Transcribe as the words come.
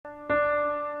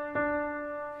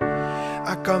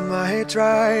I got my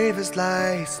driver's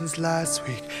license last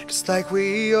week, just like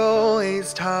we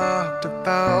always talked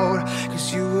about.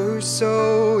 Cause you were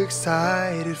so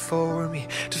excited for me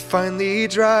to finally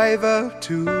drive up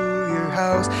to your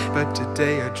house. But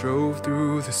today I drove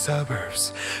through the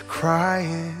suburbs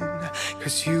crying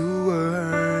cause you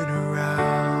weren't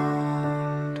around.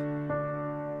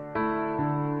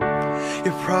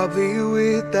 You're probably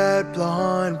with that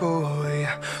blonde boy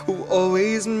who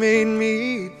always made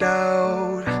me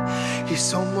doubt. He's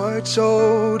so much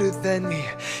older than me,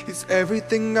 he's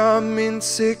everything I'm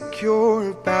insecure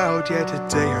about. Yet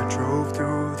today I drove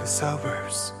through the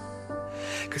suburbs,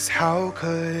 cause how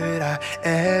could I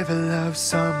ever love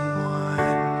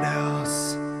someone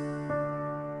else?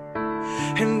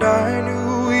 And I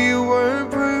knew you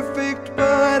weren't perfect,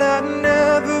 but I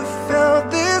never felt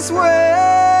this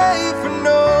way for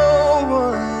no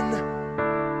one.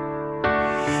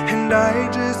 And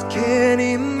I just can't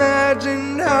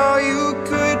imagine how you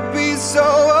could be so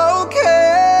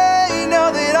okay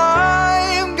now that I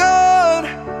am gone.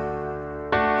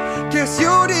 Guess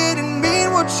you didn't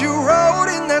mean what you wrote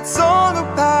in that song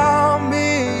about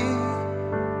me.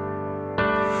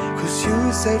 Cause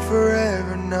you said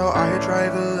forever, now I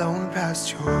drive alone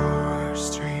past your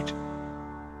street.